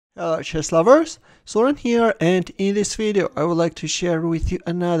Hello chess lovers, Soren here, and in this video I would like to share with you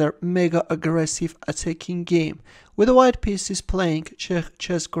another mega aggressive attacking game with the white pieces playing Czech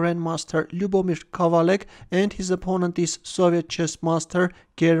chess grandmaster Lubomir Kavalek and his opponent is Soviet chess master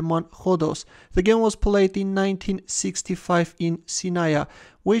German Khodos. The game was played in 1965 in Sinaya,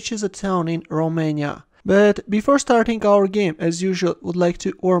 which is a town in Romania. But before starting our game, as usual, would like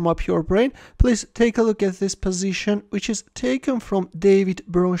to warm up your brain. Please take a look at this position, which is taken from David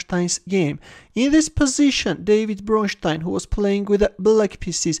Bronstein's game. In this position, David Bronstein, who was playing with the black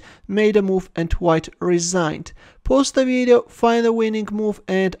pieces, made a move and white resigned. Pause the video, find the winning move,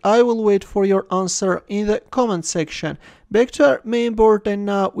 and I will wait for your answer in the comment section. Back to our main board, and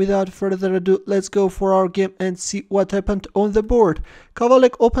now, without further ado, let's go for our game and see what happened on the board.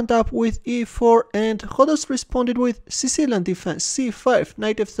 Kavalek opened up with e4 and Khodos responded with Sicilian defense c5,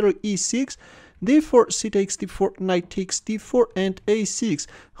 knight f3 e6, d4, c takes d4, knight takes d4 and a6.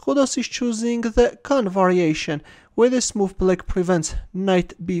 Khodos is choosing the Khan variation. With this move, black prevents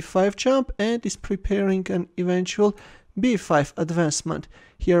knight b5 jump and is preparing an eventual b5 advancement.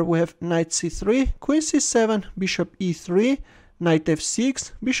 Here we have knight c3, queen c7, bishop e3, knight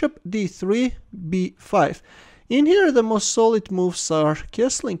f6, bishop d3, b5. In here the most solid moves are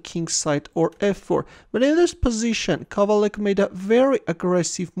castling kingside or f4, but in this position Kavalek made a very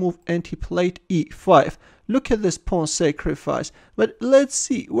aggressive move and he played e5. Look at this pawn sacrifice, but let's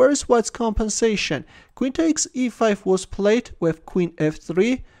see, where is white's compensation? Queen takes e5 was played with queen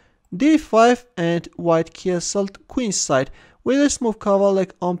f3, d5 and white castled queenside. With this move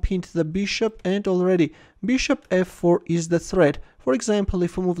Kavalek unpinned the bishop and already bishop f4 is the threat. For example,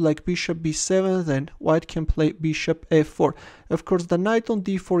 if a move like bishop b7, then white can play bishop f4. Of course, the knight on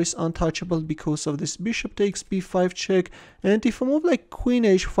d4 is untouchable because of this bishop takes b5 check, and if a move like queen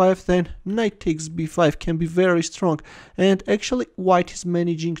h5, then knight takes b5 can be very strong, and actually white is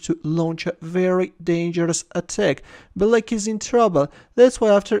managing to launch a very dangerous attack. Black is in trouble. That's why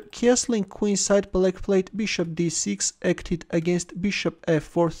after castling queenside, black played bishop d6, acted against bishop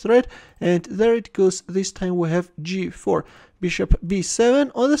f4 threat, and there it goes. This time we have g4. Bishop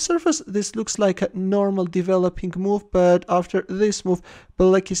b7. On the surface this looks like a normal developing move, but after this move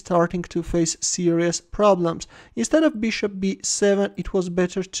black is starting to face serious problems. Instead of bishop b7 it was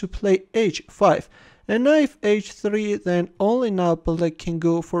better to play h5. And now if h3, then only now black can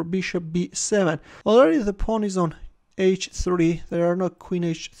go for bishop b7. Already the pawn is on h3, there are no queen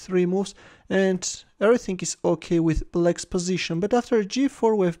h3 moves, and everything is okay with black's position. But after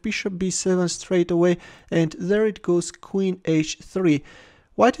g4 we have bishop b7 straight away, and there it goes, queen h3.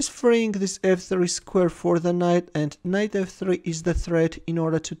 White is freeing this f3 square for the knight, and knight f3 is the threat in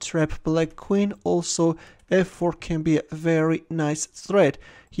order to trap black queen. Also f4 can be a very nice threat.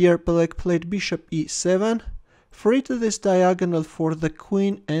 Here black played bishop e7, freed this diagonal for the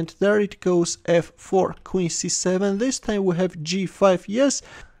queen, and there it goes, f4, queen c7. This time we have g5. Yes,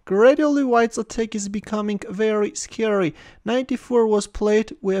 gradually white's attack is becoming very scary. Knight e4 was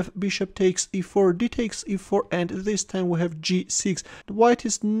played, we have bishop takes e4, d takes e4, and this time we have g6. White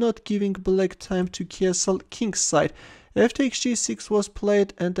is not giving black time to castle kingside. F takes g6 was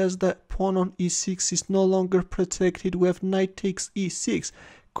played, and as the pawn on e6 is no longer protected, we have knight takes e6,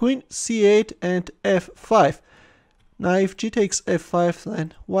 queen c8 and f5. Now if g takes f5,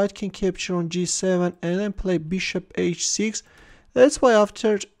 then white can capture on g7 and then play bishop h6. That's why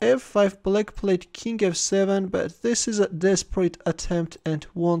after f5 black played king f7, but this is a desperate attempt and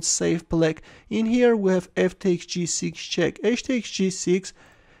won't save black. In here we have f takes g6 check, h takes g6.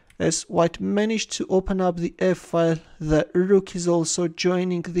 As white managed to open up the f file, the rook is also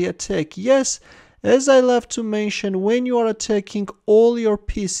joining the attack. Yes, as I love to mention, when you are attacking, all your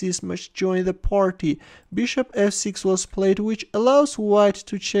pieces must join the party. Bishop f6 was played, which allows white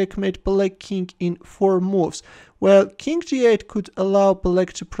to checkmate black king in 4 moves. Well, king g8 could allow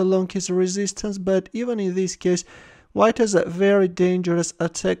black to prolong his resistance, but even in this case, white has a very dangerous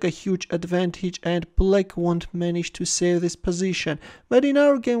attack, a huge advantage, and black won't manage to save this position. But in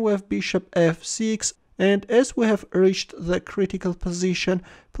our game we have bishop f6. And as we have reached the critical position,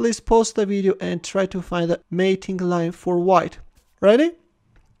 please pause the video and try to find the mating line for white. Ready?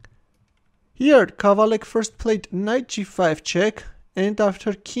 Here Kavalek first played knight g5 check, and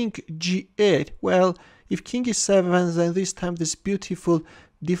after king g8, well, if king is 7, then this time this beautiful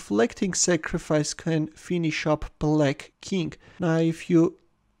deflecting sacrifice can finish up black king. Now if you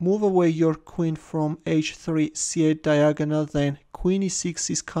move away your queen from h3 c8 diagonal, then queen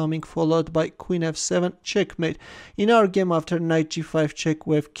e6 is coming, followed by queen f7 checkmate. In our game after knight g5 check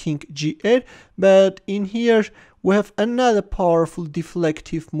we have king g8, but in here we have another powerful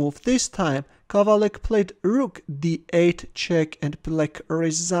deflective move. This time Kavalek played rook d8 check and black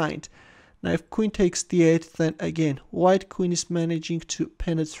resigned. Now if queen takes d8, then again white queen is managing to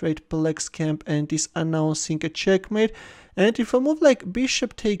penetrate black's camp and is announcing a checkmate. And if a move like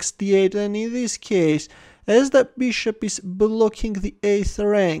bishop takes d8, then in this case, as the bishop is blocking the 8th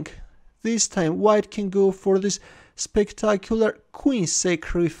rank, this time white can go for this spectacular queen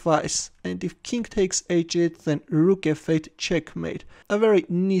sacrifice, and if king takes h8, then rook f8 checkmate. A very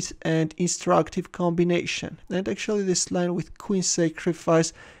neat and instructive combination, and actually this line with queen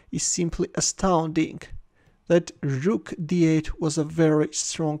sacrifice is simply astounding. That rook d8 was a very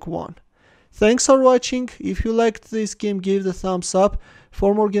strong one. Thanks for watching. If you liked this game, give the thumbs up.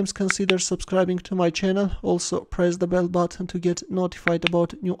 For more games, consider subscribing to my channel. Also press the bell button to get notified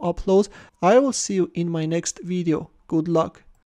about new uploads. I will see you in my next video. Good luck.